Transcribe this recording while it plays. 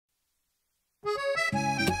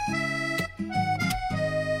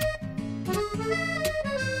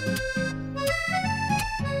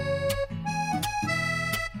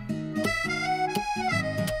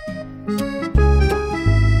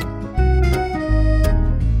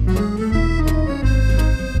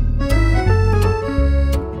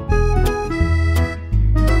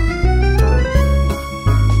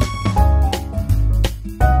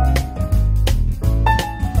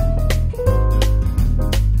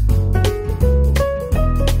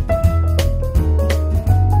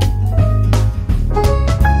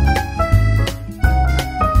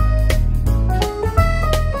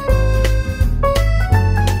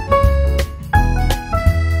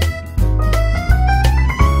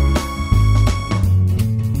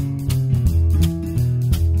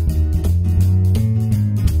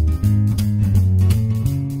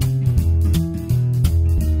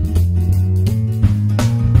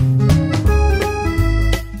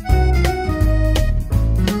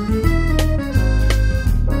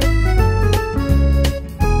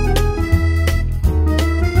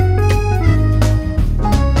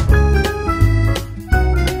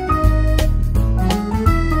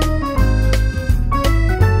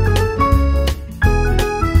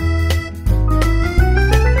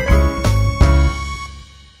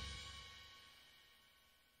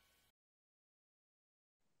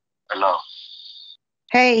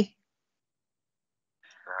Hey,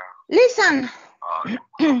 Yeah. listen. Uh,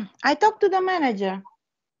 I talked to the manager.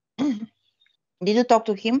 Did you talk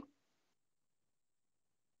to him?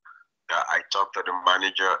 yeah, I talked to the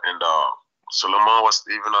manager, and Solomon was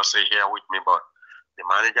even also here with me, but the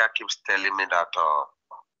manager keeps telling me that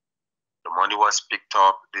the money was picked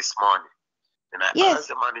up this morning. And I asked Yes.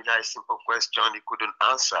 the manager a simple question, he couldn't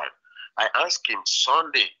answer. I asked him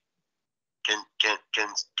Sunday, can can can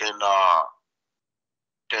can uh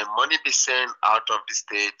can money be sent out of the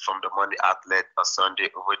state from the money outlet on Sunday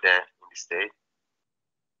over there in the state?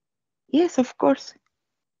 Yes, of course.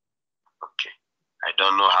 Okay. I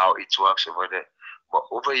don't know how it works over there. But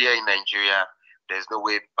over here in Nigeria, there's no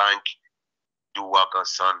way bank do work on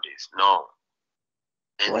Sundays. No.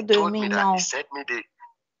 And he What do you told me mean that he no? said me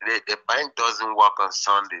the bank doesn't work on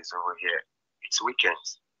Sundays over here. It's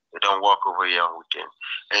weekends. They don't work over here on weekends.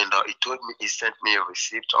 And he told me he sent me a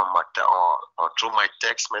receipt on my or through my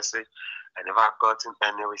text message. I never gotten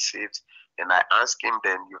any receipt. And I asked him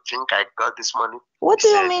then, you think I got this money? What He do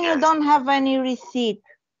you said mean you yes. don't have any receipt?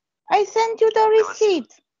 I sent you the Never seen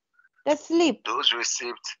receipt. The slip. those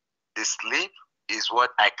receipts. The slip is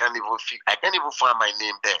what I can't even I can't even find my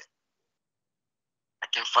name there. I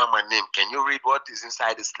can find my name. Can you read what is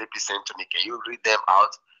inside the slip you sent to me? Can you read them out?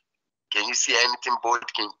 Can you see anything bold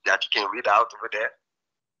that you can read out over there?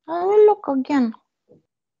 I will look again.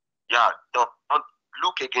 Yeah, don't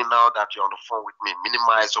look again now that you're on the phone with me.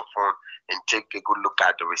 Minimize your phone and take a good look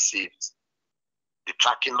at the receipts. The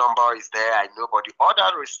tracking number is there. I know, but the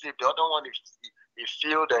other receipt, the other one, he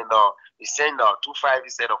filled and he sent 2,500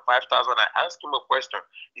 instead of 5,000. I asked him a question.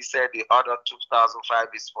 He said the other 2,005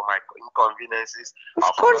 is for my inconveniences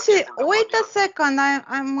Of for not course. getting the Wait money a on. second.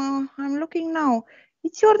 I'm looking now.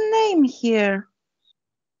 It's your name here.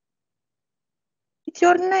 It's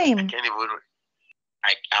your I name. can't even.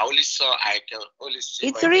 I only saw. I can only see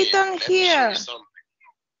It's my name. written Let me show you here. something.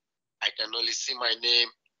 I can only see my name.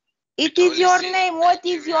 I It can is only your see name. What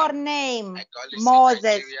is Nigeria. your name? I can only see Moses.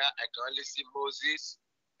 Nigeria. I can only see Moses.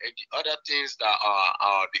 And the other things that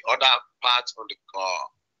are the other parts on the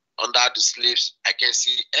under the sleeves, I can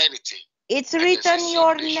see anything. It's I can see written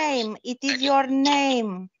your some issues. name. It is your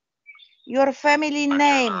name. Your family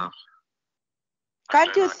name.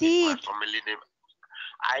 Can't you see My it? family name.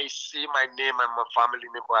 I see my name and my family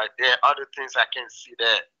name, but there are other things I can see there.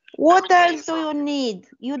 Let me What tell you else do you something. need?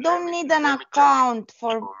 You don't need an Let me tell you. account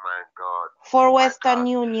Oh my God. for Oh my Western God.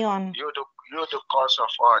 Union. You're the cause of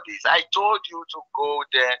all this. I told you to go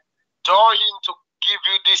there. Told him to give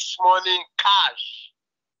you this money cash.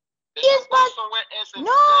 Then Yes, you go but somewhere else and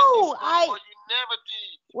no, send this money, but you never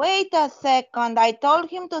did. Wait a second. I told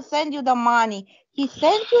him to send you the money. He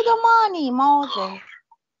sent you the money, Moses.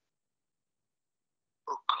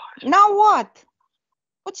 Oh God. Now what?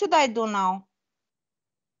 What should I do now?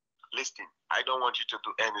 Listen, I don't want you to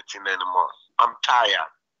do anything anymore. I'm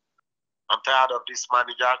tired. I'm tired of this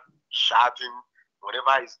manager shouting.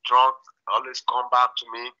 Whenever he's drunk, always come back to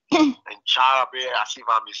me and chat me as if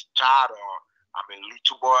I'm his child or I'm a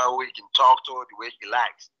little boy who he can talk to the way he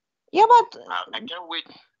likes. Yeah, but I can't wait.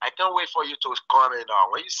 I can't wait for you to come and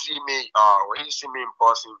when you see me, in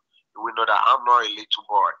person, you will know that I'm not a little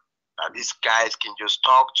boy. That these guys can just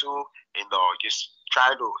talk to and just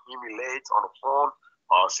try to humiliate on the phone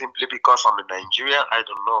or simply because I'm a Nigerian. I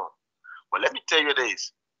don't know. But let me tell you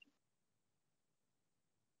this: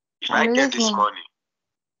 if I I'm get this listening. money,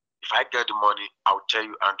 if I get the money, I'll tell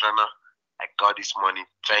you, Andrina, I got this money.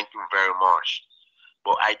 Thank you very much.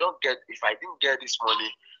 But I don't get. If I didn't get this money,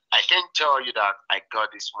 I can't tell you that I got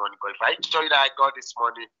this money. But if I tell you that I got this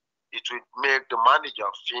money, it would make the manager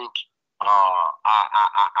think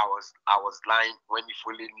I was lying when he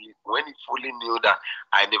fully knew that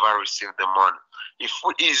I never received the money. If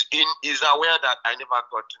is aware that I never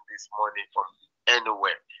got this money from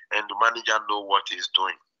anywhere, and the manager know what he's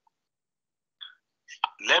doing.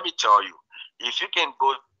 Let me tell you, if you can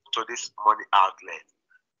go to this money outlet,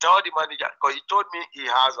 tell the manager, because he told me he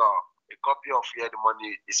has a copy of where the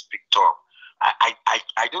money is picked up.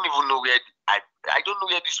 I don't even know where I don't know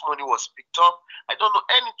where this money was picked up. I don't know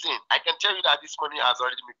anything. I can tell you that this money has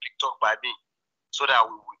already been picked up by me, so that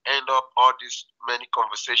we will end up all this many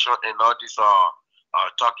conversation and all this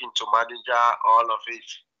talking to manager, all of it.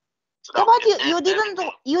 So Yeah, that we but can you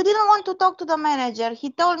you didn't want to talk to the manager.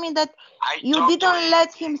 He told me that you didn't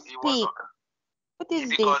let him speak. What is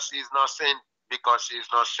this? Because he's not saying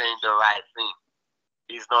the right thing.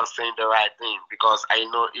 He's not saying the right thing because I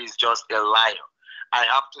know he's just a liar. I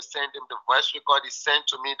have to send him the voice record he sent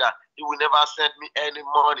to me that he will never send me any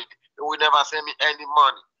money. He will never send me any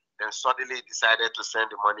money. Then suddenly he decided to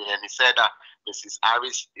send the money, and he said that Mrs.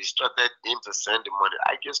 Harris instructed him to send the money.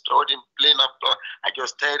 I just told him plain and plain.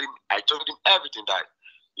 I told him everything that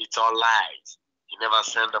it's all lies. He never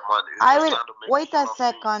sent the money. I will wait a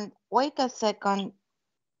second. Wait a second.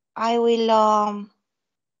 I will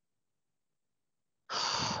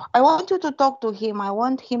I want you to talk to him. I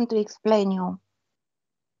want him to explain you.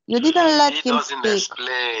 You didn't let him speak. He doesn't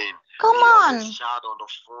explain. Come on. He always shout on the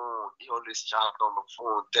phone. He always shout on the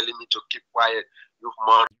phone, telling me to keep quiet. You've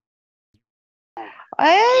money.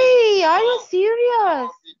 Hey, are you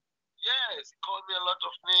serious? Yes, he called me a lot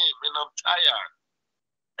of names, and I'm tired.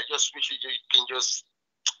 I just wish you can just.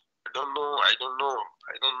 I don't know.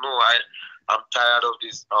 I'm tired of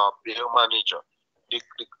this Bill manager.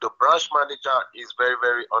 The branch manager is very,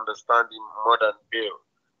 very understanding more than Bill.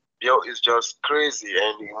 Bill is just crazy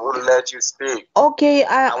and he won't let you speak. Okay,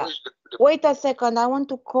 wait a second. I want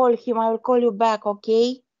to call him. I will call you back,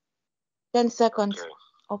 okay? 10 seconds.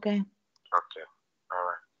 Okay. Okay. All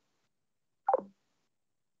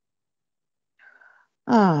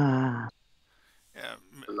right. Yeah,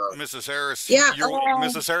 Mrs. Harris. Yeah,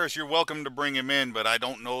 Mrs. Harris, you're welcome to bring him in, but I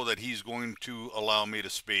don't know that he's going to allow me to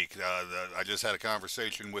speak. I just had a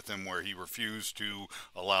conversation with him where he refused to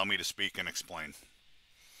allow me to speak and explain.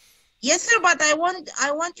 Yes, sir, but I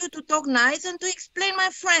want you to talk nice and to explain, my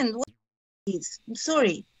friend. What is? I'm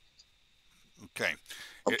sorry. Okay.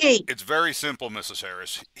 Okay. It's very simple, Mrs.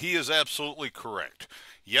 Harris. He is absolutely correct.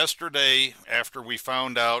 Yesterday, after we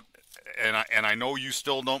found out, and I know you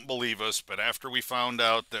still don't believe us, but after we found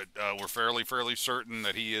out that we're fairly certain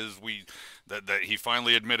that that he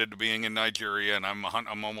finally admitted to being in Nigeria, and I'm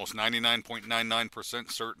almost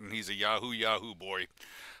 99.99% certain he's a Yahoo boy.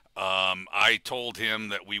 I told him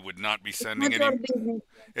that we would not be sending any,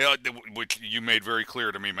 which you made very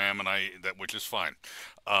clear to me, ma'am, and which is fine.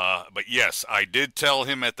 But yes, I did tell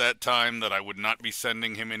him at that time that I would not be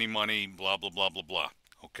sending him any money, blah, blah, blah, blah, blah.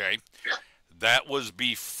 Okay? That was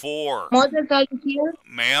before. Moses, are you here?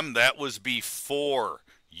 Ma'am, that was before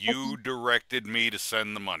you directed me to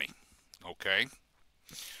send the money. Okay?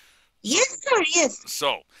 Yes, sir, yes.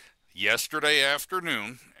 So, yesterday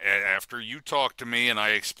afternoon, after you talked to me and I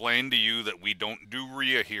explained to you that we don't do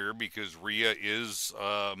RIA here because RIA is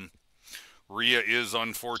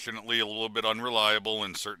unfortunately a little bit unreliable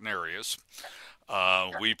in certain areas.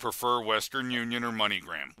 We prefer Western Union or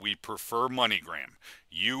MoneyGram. We prefer MoneyGram.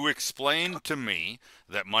 You explained to me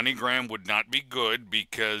that MoneyGram would not be good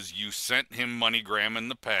because you sent him MoneyGram in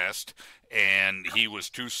the past and he was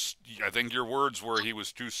too, I think your words were, he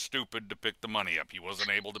was too stupid to pick the money up. He wasn't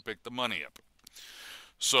able to pick the money up.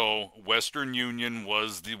 So Western Union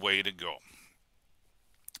was the way to go.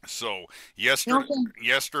 So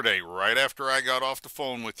yesterday, right after I got off the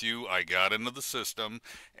phone with you, I got into the system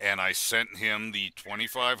and I sent him the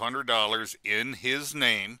 $2,500 in his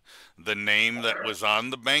name, the name that was on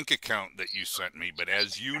the bank account that you sent me. But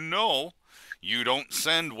as you know, you don't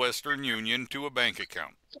send Western Union to a bank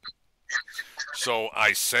account. So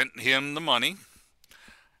I sent him the money.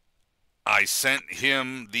 I sent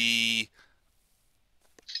him the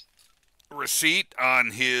receipt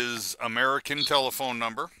on his American telephone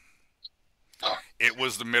number. It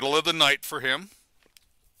was the middle of the night for him.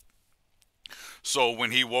 So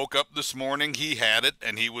when he woke up this morning, he had it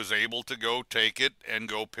and he was able to go take it and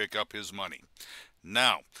go pick up his money.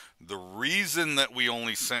 Now, the reason that we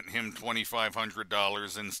only sent him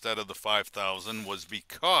 $2,500 instead of the $5,000 was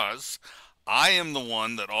because I am the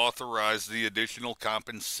one that authorized the additional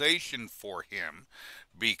compensation for him,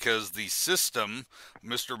 because the system,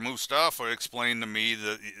 Mr. Mustafa explained to me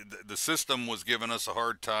that the system was giving us a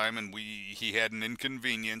hard time and he had an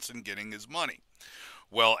inconvenience in getting his money.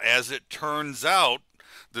 Well, as it turns out,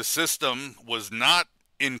 the system was not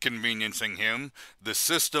inconveniencing him. The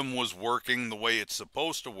system was working the way it's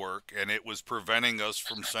supposed to work, and it was preventing us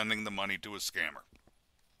from sending the money to a scammer.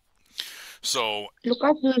 So,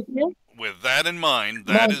 with that in mind,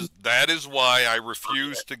 that is why I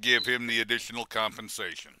refused to give him the additional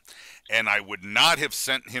compensation. And I would not have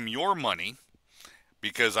sent him your money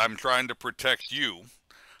because I'm trying to protect you.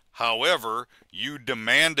 However, you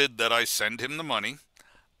demanded that I send him the money.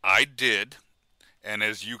 I did. And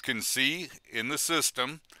as you can see in the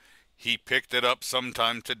system, he picked it up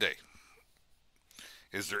sometime today.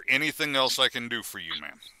 Is there anything else I can do for you,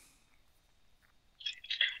 ma'am?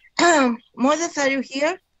 Moses, are you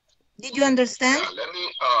here? Did you understand? Yeah,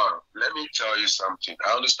 let me tell you something.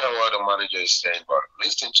 I understand what the manager is saying, but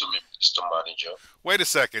listen to me, Mr. Manager. Wait a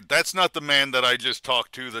second. That's not the man that I just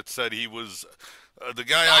talked to that said he was the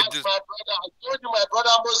guy. That's my brother. I told you my brother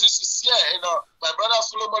Moses is here, and my brother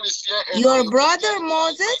Solomon is here. And your brother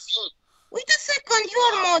Moses? Wait a second, you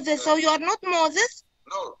are Moses, so you are not Moses?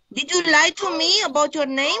 No. Did you lie to me about your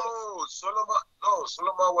name? No,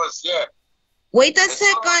 Solomon was here. Wait a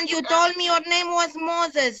second, you told me your name was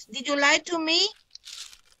Moses. Did you lie to me?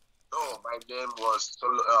 No, my name was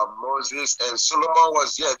Moses, and Solomon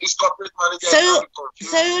was here. This corporate manager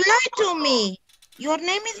So you lied to me. Your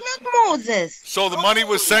name is not Moses. So the money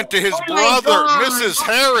was sent to his brother, Mrs.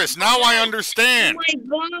 Harris. Now I understand. Oh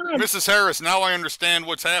my God. Mrs. Harris, now I understand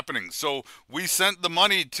what's happening. So we sent the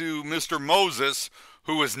money to Mr. Moses,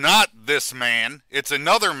 who is not this man. It's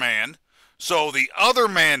another man. So the other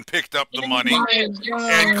man picked up the money,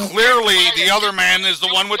 and clearly the other man is the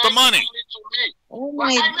one with the money. Oh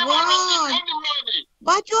my God.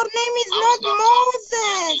 But your name is not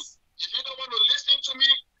Moses. If you don't want to listen to me,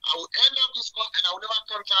 I will end up this call and I will never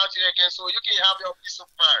contact you again, so you can have your peace of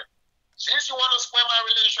mind. Since you want to spoil my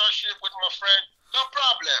relationship with my friend, no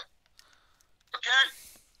problem. Okay?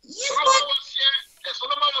 Yes, Solomon was here and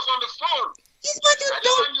Solomon was on the phone. Yes, but you I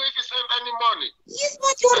don't. never knew if he sent any money. Yes,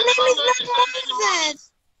 but your name is not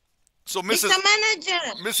Moses. So Mr. Manager.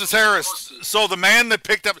 Mrs. Harris, so the man that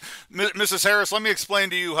picked up, Mrs. Harris, let me explain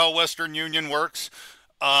to you how Western Union works.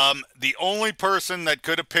 The only person that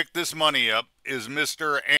could have picked this money up is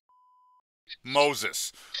Mr.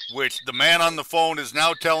 Moses, which the man on the phone is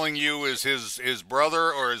now telling you is his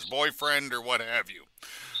brother or his boyfriend or what have you.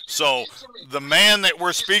 So the man that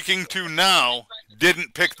we're speaking to now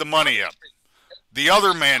didn't pick the money up. The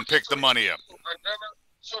other man picked the money up.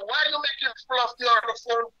 So why are you making fluff here on the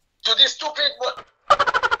phone to this stupid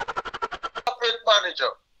corporate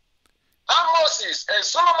manager? I'm Moses, and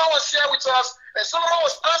Solomon was here with us, and Solomon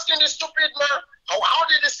was asking this stupid man, how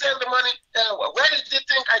did he send the money, and where did he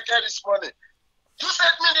think I get this money? You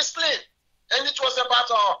sent me the slip, and it was about,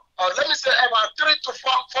 let me say, about 3 to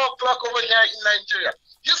 4 o'clock over here in Nigeria.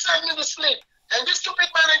 You sent me the slip, and this stupid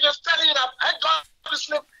manager is telling you that I got the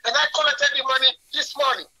slip, and I collected the money this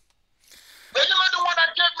morning. But you're not the one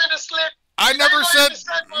that gave me the slip. I never said,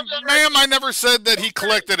 ma'am, I never said that he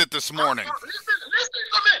collected it this morning. Listen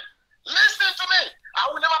to me. Listen to me. I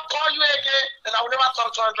will never call you again, and I will never talk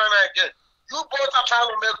to Andrea again. You both are trying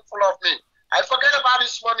to make a fool of me. I forget about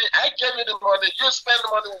this money. I gave you the money. You spend the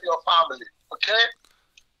money with your family. Okay?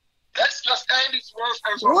 Let's just end this once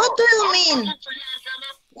and for all. What do you mean?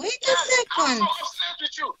 Wait a I'm second. so upset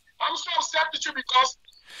with you. I'm so upset with you because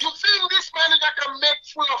you think this manager can make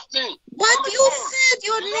fool of me. But On the you phone. said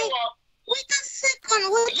your You know name. what? Wait a second.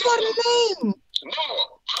 What's your name? No,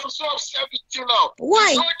 I'm so upset with you now.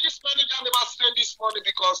 Why? You know this manager never send this money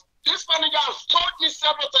because this manager has told me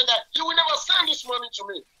several times that he will never send this money to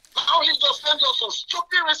me. Now he just sent you some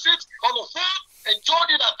stupid receipts on the phone and told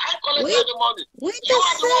you that I collected the money. Wait You a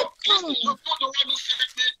are the one, second. listen, you put the one who sent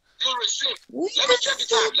me the receipt. Wait Let me a check the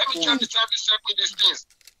time. Let me check second. the time you sent me these things.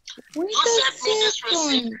 Wait You a sent me this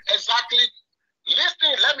receipt second. exactly. Listen,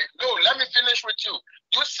 let me finish with you.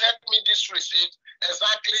 You sent me this receipt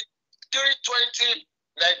exactly 3:20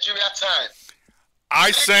 Nigeria time.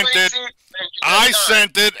 I sent it. I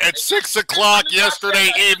sent it at 6 o'clock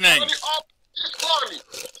yesterday evening. This morning.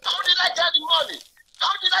 How did I get the money?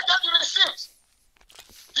 How did I get the receipt?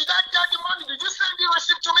 Did I get the money? Did you send the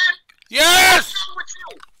receipt to me? Yes. What's wrong with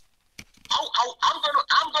you?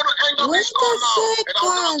 I'm gonna end up Wait this call a now, and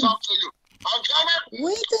I'll never second. talk to you. Anjana,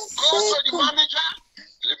 Wait a go to the second. manager.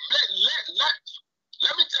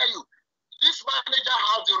 Let me tell you, this manager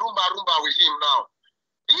has the Roomba with him now.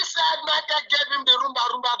 He said Michael gave him the Roomba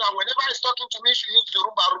that whenever he's talking to me, she needs the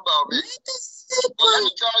Roomba on me. Wait a But let second.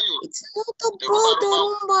 me tell you, It's not about the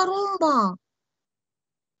Roomba.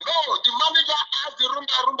 no, the manager has the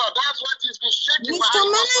Roomba. That's what he's been shaking. Mr.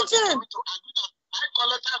 Manager. To agree that I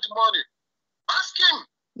collected the money. Ask him.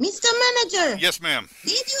 Mr. Manager. Yes, ma'am.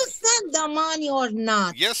 Did you send the money or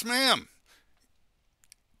not? Yes, ma'am.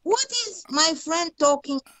 What is my friend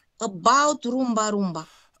talking about Roomba?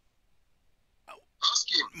 Ask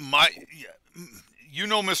him. You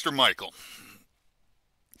know Mr. Michael.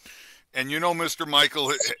 And you know Mr.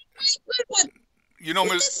 Michael, you know,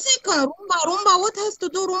 Wait a second. Roomba. What has to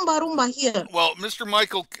do Roomba here? well, Mr.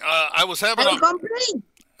 Michael, I was having I will complain.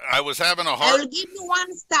 I was having a I hard, will give you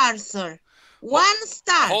 1 star, sir. 1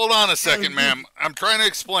 star. hold on a second, ma'am. I'm trying to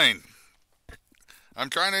explain.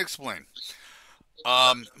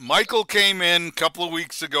 Michael came in a couple of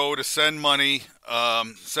weeks ago to send money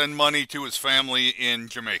to his family in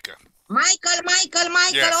Jamaica. Michael,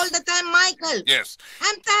 Yes. all the time, Michael. Yes,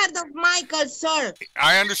 I'm tired of Michael, sir.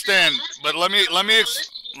 I understand, but let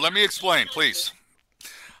me explain, please.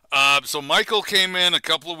 So Michael came in a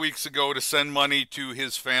couple of weeks ago to send money to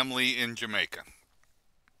his family in Jamaica,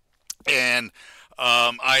 and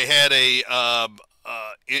I had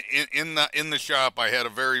in the shop, I had a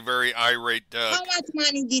very irate. How much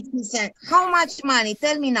money did he send? How much money?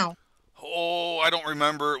 Tell me now. Oh, I don't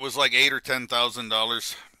remember. It was like $8,000 or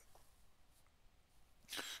 $10,000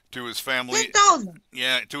 to his family. 10,000.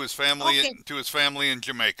 Yeah, to his family. Okay. To his family in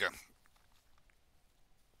Jamaica.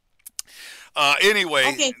 Anyway,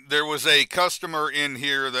 Okay. there was a customer in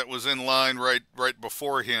here that was in line right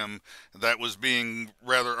before him that was being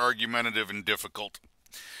rather argumentative and difficult.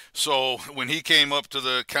 So when he came up to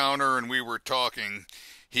the counter and we were talking,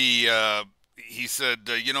 he said,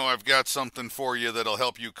 you know, I've got something for you that'll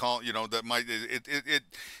help you call, you know, that might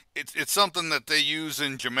it's something that they use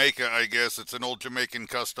in Jamaica, I guess. It's an old Jamaican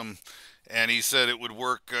custom. And he said it would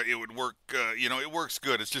work, you know, it works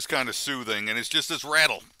good. It's just kind of soothing, and it's just this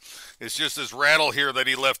rattle. It's just this rattle here that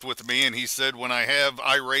he left with me, and he said when I have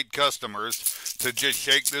irate customers to just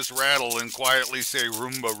shake this rattle and quietly say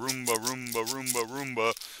Roomba, Roomba, Roomba, Roomba,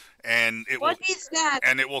 Roomba, and What is that?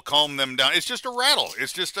 and it will calm them down. It's just a rattle.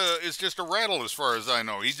 It's just a rattle as far as I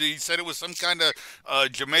know. He said it was some kind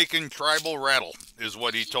of Jamaican tribal rattle is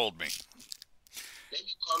what he told me.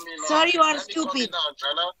 Sorry, you are stupid.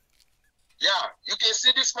 Yeah, you can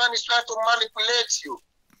see this man is trying to manipulate you.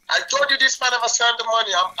 I told you this man never sent the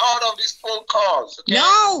money. I'm out of these phone calls. Okay?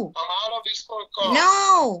 No. I'm out of these phone calls.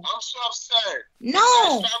 No. I'm so upset. No.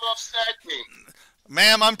 You're trying to upset me.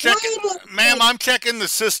 Ma'am, I'm checking the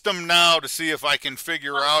system now to see if I can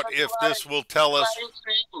figure out if this will tell us.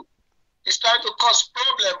 He's trying to cause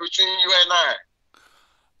problem between you and I.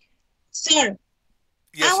 Sir,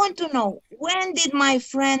 Yes. I want to know, when did my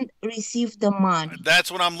friend receive the money?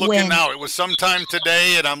 That's what I'm looking now. It was sometime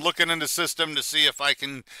today, and I'm looking in the system to see if I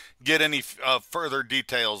can get any further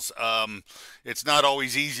details. It's not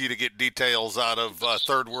always easy to get details out of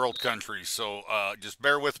third world countries, so just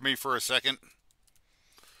bear with me for a second.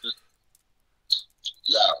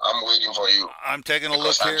 Yeah, I'm waiting for you. I'm taking a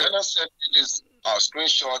look here. I'm going to send you this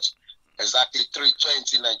screenshot exactly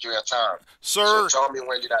 3:20 Nigeria time. Sir, so tell me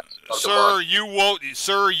when did I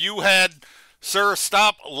Sir,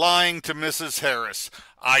 stop lying to Mrs. Harris.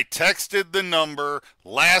 I texted the number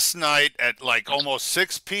last night at like almost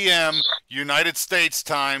 6 p.m. United States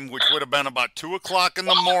time, which would have been about 2 o'clock in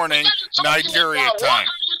the morning, Nigeria time. What are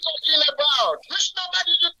you talking about? Which number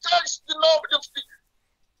did you text the number?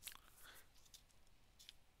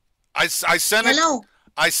 I sent it. Hello?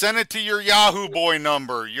 I sent it to your Yahoo Boy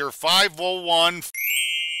number, your 501.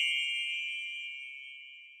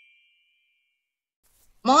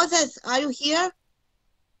 Moses, are you here?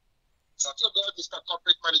 Mr.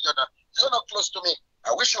 Corporate Manager, you're not close to me.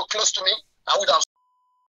 I wish you were close to me. I would have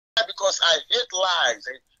because I hate lies.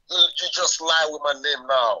 You just lie with my name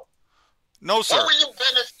now. No, sir. How will you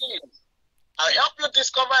benefit? I help you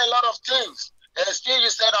discover a lot of things. And still you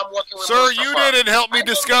said I'm working with Sir, Mustafa. you didn't help me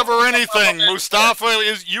discover anything.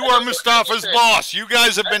 You are Mustafa's boss. You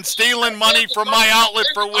guys have been stealing money from my outlet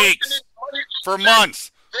for weeks, for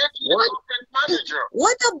months.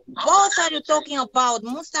 What the boss are you talking about?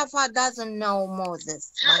 Mustafa doesn't know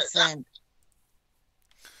Moses, my friend.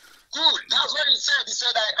 Good. That's what he said. He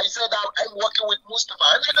said I said I'm working with Mustafa.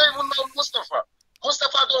 And I don't even know Mustafa.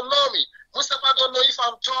 Mustafa don't know me. Mustafa don't know if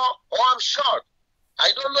I'm tall or I'm short. I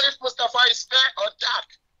don't know if Mustafa is fair or dark.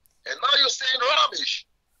 And now you're saying rubbish.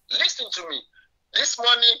 Listen to me. This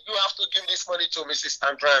money, you have to give this money to Mrs.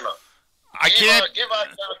 Andrena. I can't.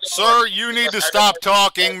 Sir, you need to stop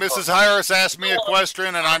talking. Mrs. Harris asked me a question,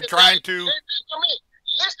 and I'm trying to. Listen to me.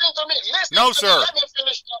 Listen to me. Listen No, to sir. Me. Let me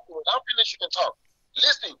finish talking. I'll finish, you can talk.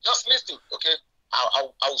 Listen. Just listen, okay?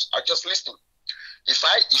 I'll just listen. If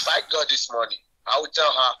I got this money, I will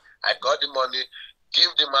tell her I got the money. Give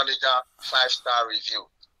the manager 5-star review.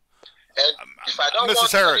 And if I don't want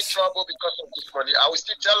any trouble because of this money, I will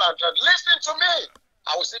still tell Andrena, listen to me.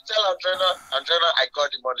 I will still tell Andrena, I got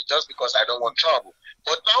the money just because I don't want trouble.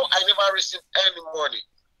 But now I never received any money.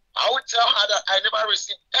 I will tell her that I never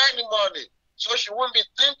received any money. So she won't be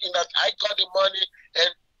thinking that I got the money and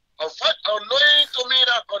unknowing to me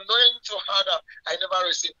that unknowing to her that I never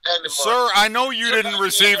received any money. Sir, I know you didn't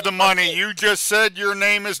receive the money. You just said your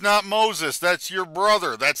name is not Moses. That's your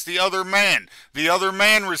brother. That's the other man. The other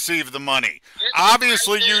man received the money.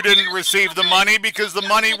 Obviously, you didn't receive the money because the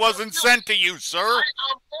money wasn't sent to you, sir. I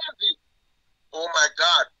am busy. Oh my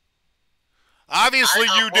God. Obviously,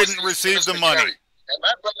 you didn't receive the money. And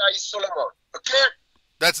my brother is Solomon. Okay?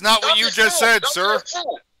 That's not what you just said, sir.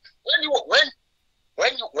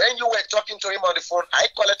 When you were talking to him on the phone, I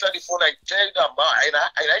collected the phone. I tell you that,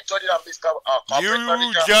 and I told you that Mr.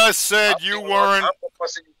 You just said you weren't. I'm the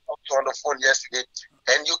person you talked to on the phone yesterday,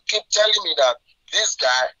 and you keep telling me that this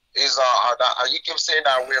guy is you keep saying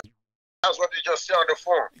that we're That's what you just say on the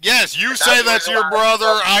phone. Yes, you say that's your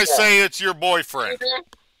brother. I say it's your boyfriend.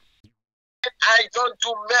 I don't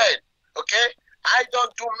do men, okay? I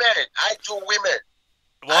don't do men. I do women.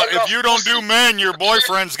 Well, if you don't do men, your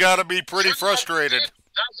boyfriend's got to be pretty frustrated.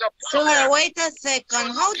 Sir, wait a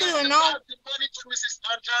second. How do you know?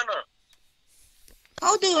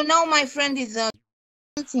 How do you know my friend is I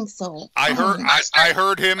don't think so. I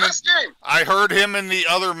heard him and the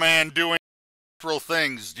other man doing natural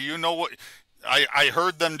things. Do you know what? I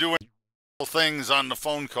heard them doing things on the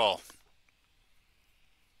phone call.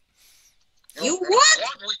 You what?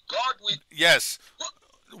 Yes.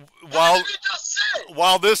 While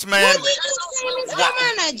this man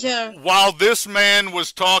while this man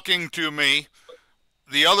was talking to me,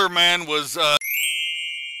 the other man was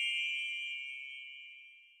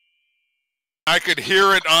I could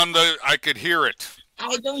hear it.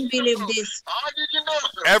 I don't believe this. How did you know?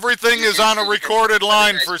 Everything is on a recorded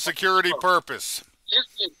line for security purpose.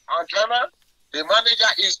 Listen, Angela, the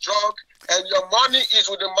manager is drunk, and your money is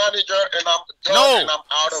with the manager, and I'm done, and I'm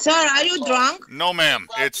out of Sir, are you drunk? No, ma'am.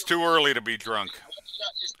 It's too early to be drunk.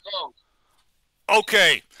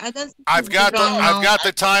 Okay. I've got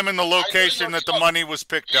the time and the location that the money was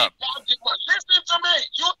picked up. Listen to me,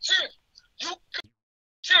 you thief. You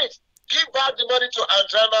thief. Give back the money to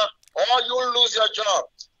Angela, or you'll lose your job.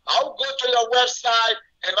 I'll go to your website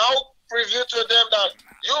and I'll preview to them that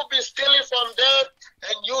you'll be stealing from them,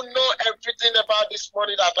 and you know everything about this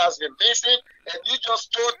money that has been missing, and you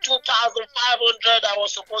just stole $2,500 that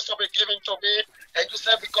was supposed to be given to me, and you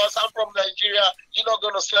said because I'm from Nigeria, you're not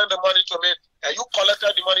going to send the money to me, and you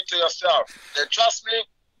collected the money to yourself. Then trust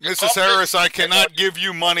me, Mrs. Harris, I cannot give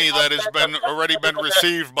you money that has already been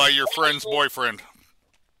received by your friend's boyfriend.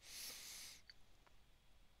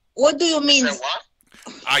 What do you mean?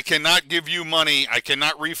 I cannot give you money. I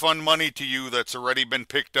cannot refund money to you that's already been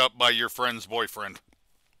picked up by your friend's boyfriend.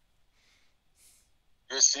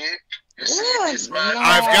 You see this man?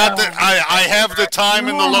 I've got the I have the time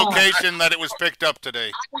and the location that it was picked up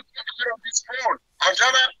today.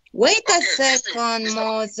 Wait a second,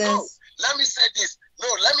 Moses. No, let me say this. No,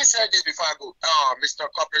 let me say this before I go. Mr.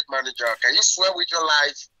 Corporate Manager, can you swear with your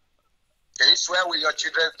life? Can you swear with your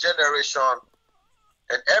children's generation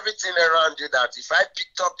and everything around you that if I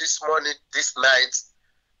picked up this money this night,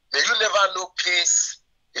 may you never know peace?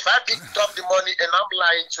 If I picked up the money and I'm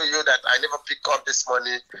lying to you that I never picked up this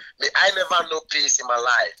money, may I never know peace in my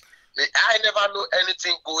life. May I never know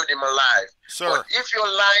anything good in my life. Sir. But if you're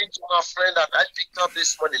lying to my friend that I picked up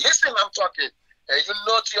this money, listen, I'm talking, and you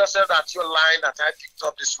know to yourself that you're lying that I picked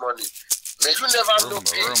up this money, may you never know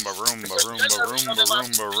peace.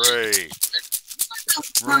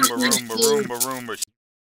 Roomba.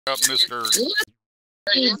 Up, Mr. Sir,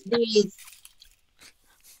 are you serious?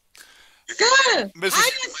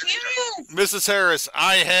 Mrs. Harris,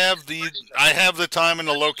 I have the time and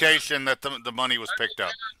the location that the money was picked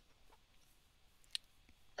up.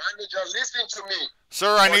 Manager, listen to me.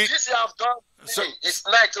 Sir, I need. This you have done. Sir, it's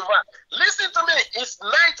night over. Listen to me. It's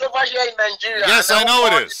night over here in Nigeria. Yes, I know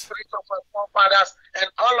it is. And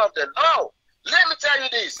all of them. No, let me tell you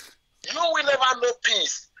this. You will never know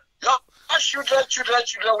peace. Your children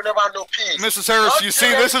will never know peace. Mrs. Harris, you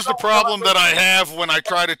see, this is the problem that I have when I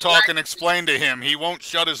try to talk and explain to him. He won't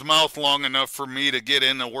shut his mouth long enough for me to get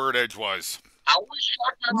in a word edgewise. I will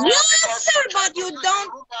shut my mouth. Yes, sir, but you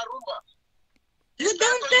don't. You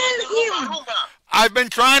don't tell him. I've been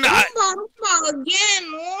trying to. Again.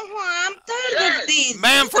 I'm tired of this.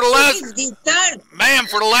 Ma'am, for the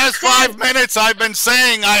last 5 minutes, I've been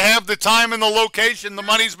saying I have the time and the location. The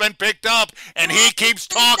money's been picked up, and he keeps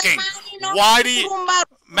talking. Why do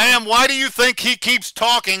you think he keeps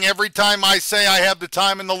talking every time I say I have the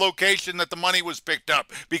time and the location that the money was picked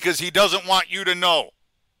up? Because he doesn't want you to know.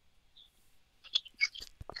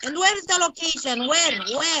 And where is the location?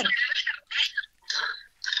 Where?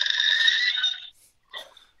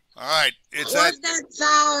 All right, it's What's that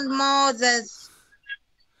sound, Moses?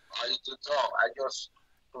 I just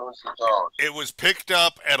closed the door. It was picked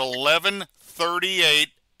up at 11:38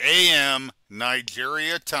 a.m.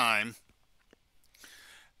 Nigeria time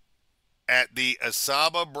at the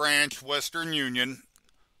Asaba branch, Western Union.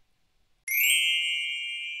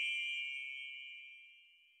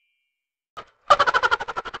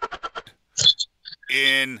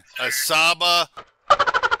 In Asaba.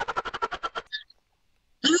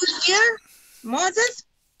 You here, Moses?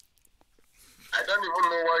 I don't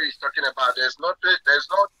even know what he's talking about. There's no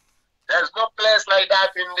place like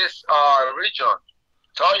that in this region.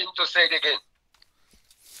 Tell him to say it again.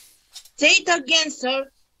 Say it again,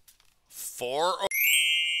 sir.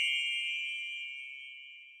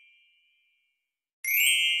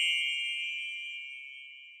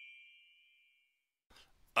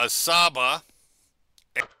 Asaba,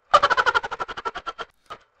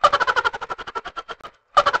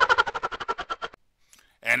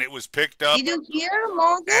 and it was picked up. Did you hear,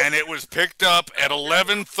 Moses? And it was picked up at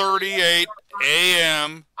 11:38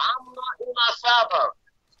 a.m. I'm not in Asaba.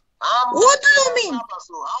 What do you mean?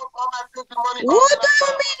 So how come I took the money? What do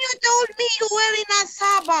you mean you told me you were in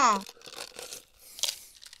Asaba?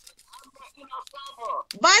 I'm not in Asaba.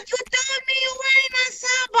 But you told me you were in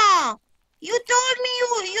Asaba. You told me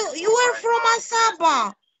you were from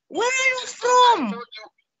Asaba. Where are you from?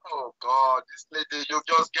 Oh God, this lady, you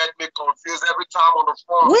just get me confused every time on the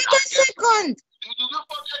phone. Wait a second. Did you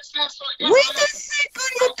forget since? Wait a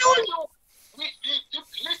second, you told me.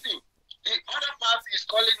 Listen, the other party is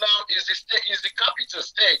calling now is the state, is the capital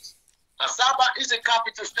state. Asaba is the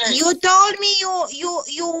capital state. You told me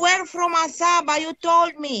you were from Asaba. You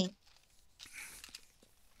told me.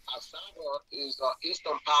 Asaba is the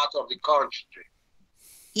eastern part of the country.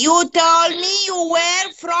 You told me you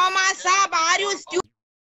were from Asaba. Are you stupid?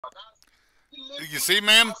 You see,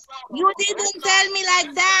 ma'am? You didn't tell me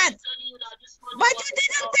like that. But you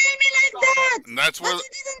didn't tell me like that. And that's where, but you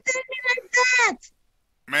didn't tell me like that.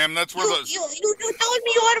 ma'am, that's where You told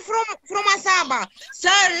me you were from Asaba. Sir,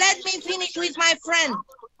 let me finish with my friend.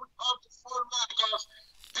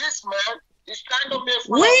 This man is trying to make.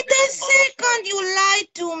 Wait a second, you lied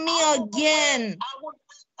to me again. I would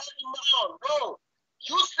no.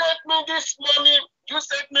 You sent me this money. You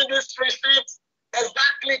sent me this receipt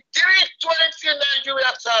exactly 3:20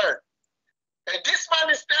 Nigeria time. And this man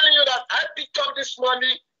is telling you that I picked up this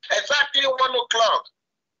money exactly 1 o'clock.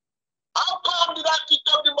 How come did I pick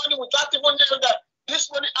up the money without even knowing that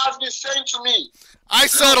this money has been sent to me? I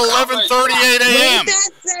said 11:38 a.m.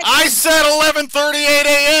 I said 11:38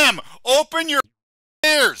 a.m. Open your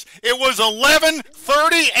ears. It was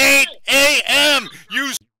 11:38 a.m.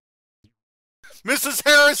 You, Mrs.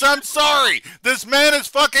 Harris, I'm sorry. This man is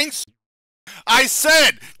fucking. I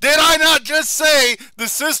said, did I not just say the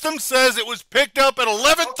system says it was picked up at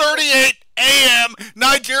 11:38 a.m.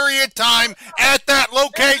 Nigeria time at that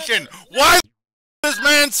location? Why is this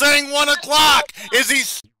man saying 1 o'clock? Is he?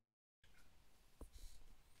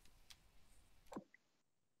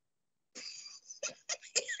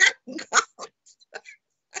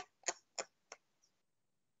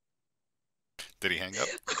 Did he hang up?